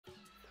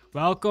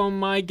Welcome,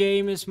 my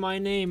game is my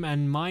name,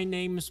 and my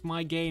name is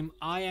my game.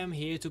 I am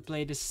here to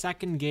play the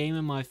second game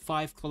in my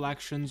 5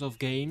 collections of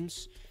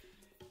games.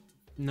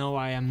 No,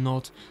 I am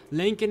not.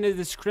 Link in the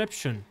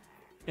description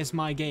is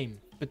my game,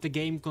 but the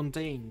game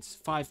contains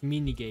 5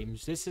 mini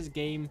games. This is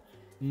game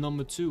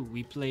number 2.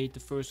 We played the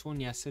first one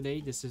yesterday.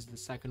 This is the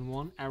second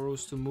one.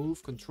 Arrows to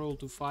move, control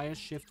to fire,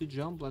 shift to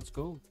jump. Let's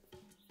go.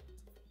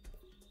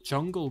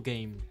 Jungle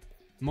game.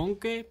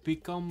 Monke,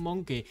 become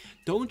Monke.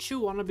 Don't you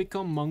want to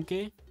become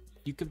Monke?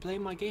 You can play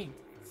my game.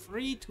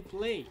 Free to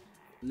play.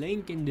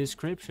 Link in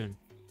description.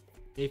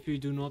 If you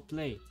do not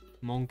play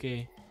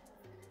Monke.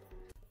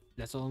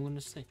 That's all I'm gonna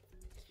say.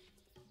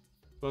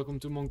 Welcome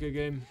to Monke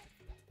game.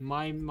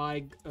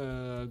 My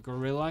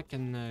gorilla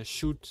can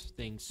shoot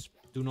things.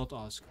 Do not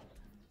ask.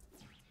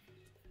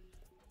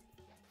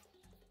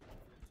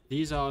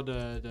 These are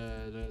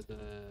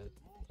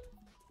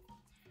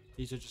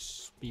these are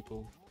just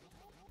people.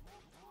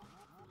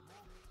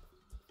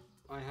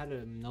 I had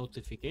a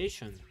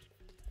notification.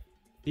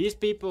 These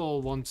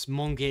people want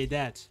Monke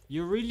dead.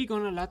 You're really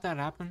gonna let that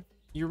happen?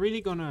 You're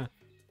really gonna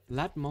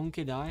let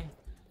Monke die?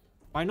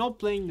 By not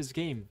playing this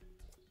game,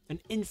 an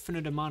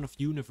infinite amount of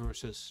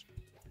universes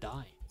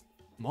die.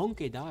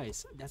 Monke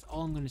dies. That's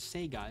all I'm gonna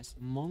say, guys.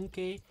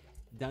 Monke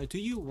die. Do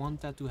you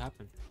want that to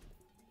happen?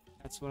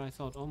 That's what I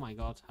thought. Oh my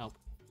god, help.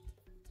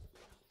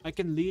 I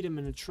can lead him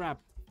in a trap.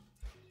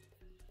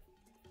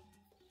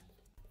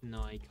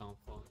 No, he can't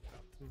fall.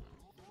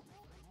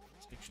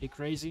 It's actually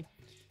crazy.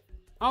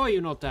 How are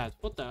you not dead?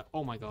 What the?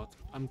 Oh my god.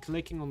 I'm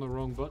clicking on the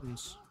wrong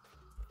buttons.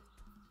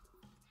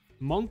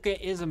 Monke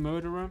is a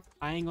murderer.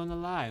 I ain't gonna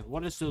lie.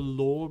 What is the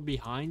lore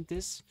behind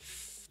this?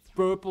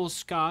 Purple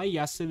sky.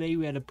 Yesterday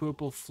we had a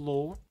purple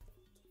floor.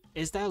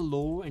 Is there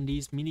lore in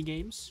these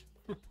minigames?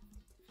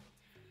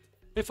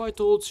 If I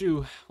told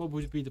you, what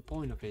would be the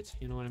point of it?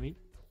 You know what I mean?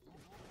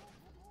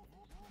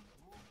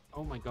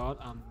 Oh my god,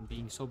 I'm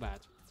being so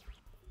bad.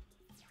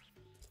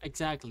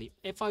 Exactly.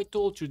 If I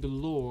told you the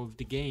lore of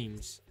the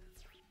games,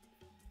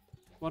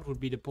 what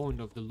would be the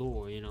point of the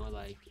lore, you know,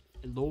 like,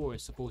 lore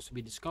is supposed to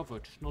be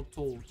discovered, not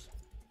told.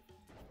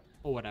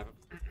 Or whatever.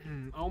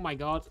 Oh my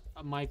god,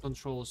 my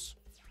controls.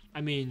 I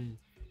mean,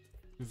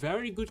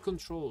 very good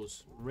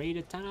controls.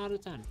 Rated 10 out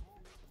of 10.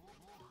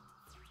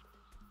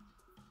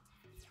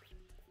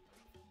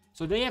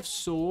 So they have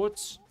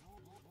swords,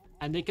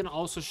 and they can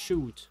also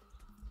shoot.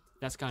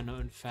 That's kind of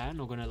unfair,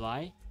 not gonna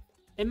lie.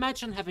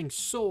 Imagine having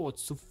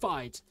swords to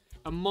fight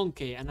a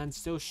monkey and then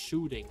still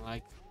shooting,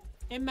 like...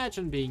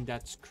 Imagine being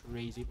that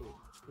crazy. Oh,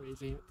 it's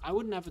crazy. I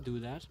would never do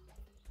that.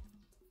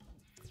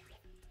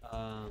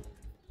 I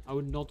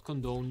would not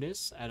condone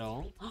this at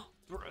all.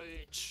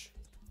 Bridge.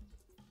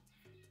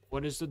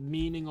 What is the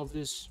meaning of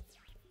this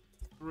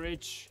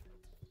bridge?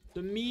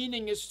 The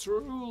meaning is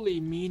truly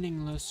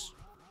meaningless.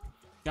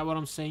 Get what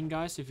I'm saying,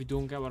 guys? If you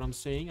don't get what I'm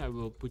saying, I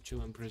will put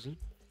you in prison.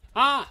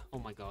 Ah! Oh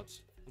my god.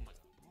 Oh my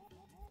god.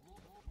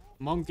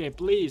 Monkey,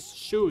 please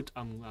shoot.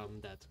 I'm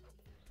dead.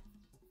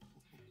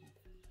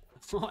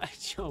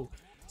 Yo,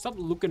 stop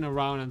looking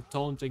around and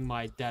taunting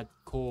my dead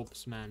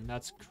corpse, man.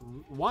 That's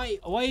why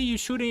are you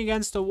shooting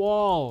against the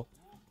wall?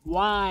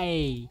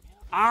 Why?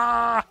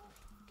 Ah!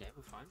 Okay,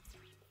 we're fine.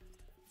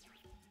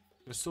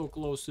 We're so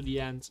close to the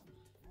end.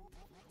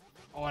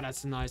 Oh,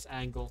 that's a nice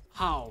angle.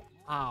 How?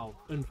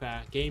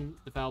 Unfair. Game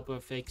developer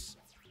fix.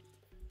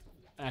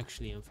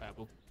 Actually unfair.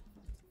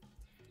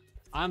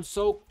 I'm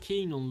so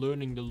keen on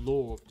learning the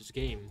lore of this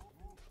game.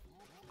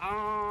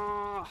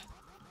 Ah!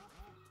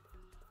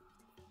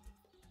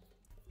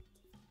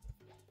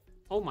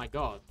 Oh my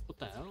god, what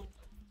the hell?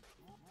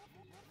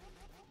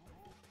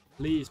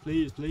 Please,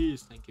 please,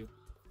 please, thank you.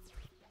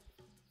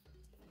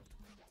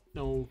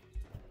 No.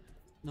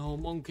 No,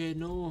 Monke,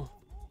 no.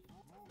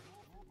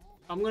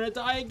 I'm gonna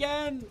die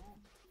again!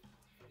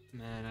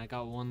 Man, I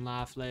got one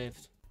life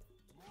left.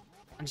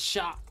 And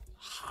shot.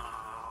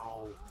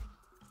 How?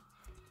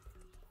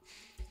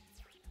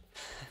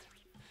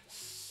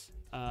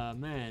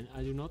 Man,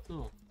 I do not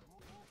know.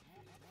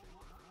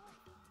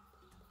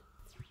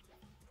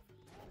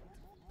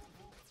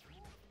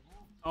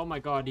 Oh my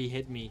god, he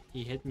hit me.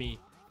 He hit me.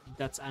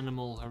 That's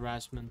animal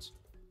harassment.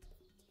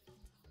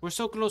 We're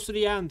so close to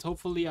the end.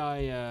 Hopefully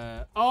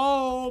I...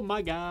 Oh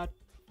my god.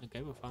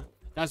 Okay, we're fine.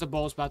 That's a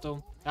boss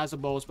battle. That's a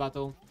boss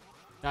battle.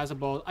 That's a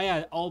boss... Oh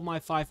yeah, all my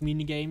 5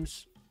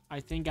 minigames, I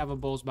think have a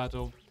boss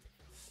battle.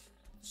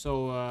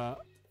 So,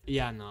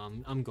 yeah, no,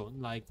 I'm going.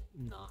 Like,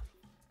 nah.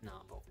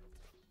 Nah, bro.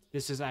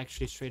 This is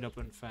actually straight up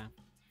unfair.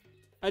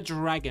 A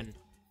dragon.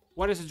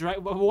 What is a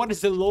dragon? What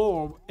is the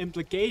lore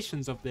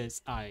implications of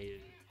this?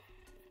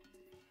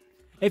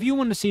 If you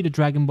want to see the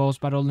Dragon Balls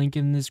battle, link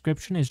in the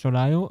description is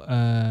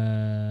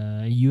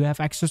 .io. You have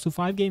access to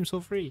 5 games for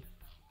free.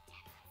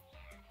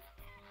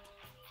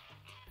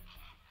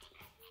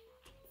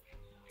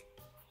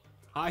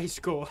 High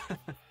score.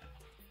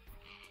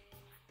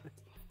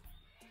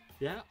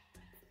 Yeah.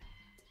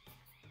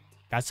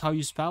 That's how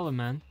you spell it,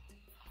 man.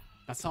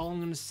 That's all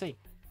I'm gonna say.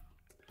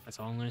 That's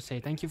all I'm gonna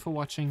say. Thank you for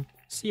watching.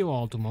 See you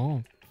all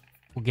tomorrow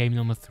for game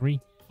number 3.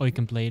 Or you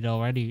can play it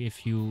already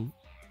if you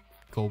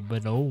go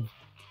below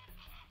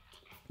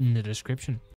in the description.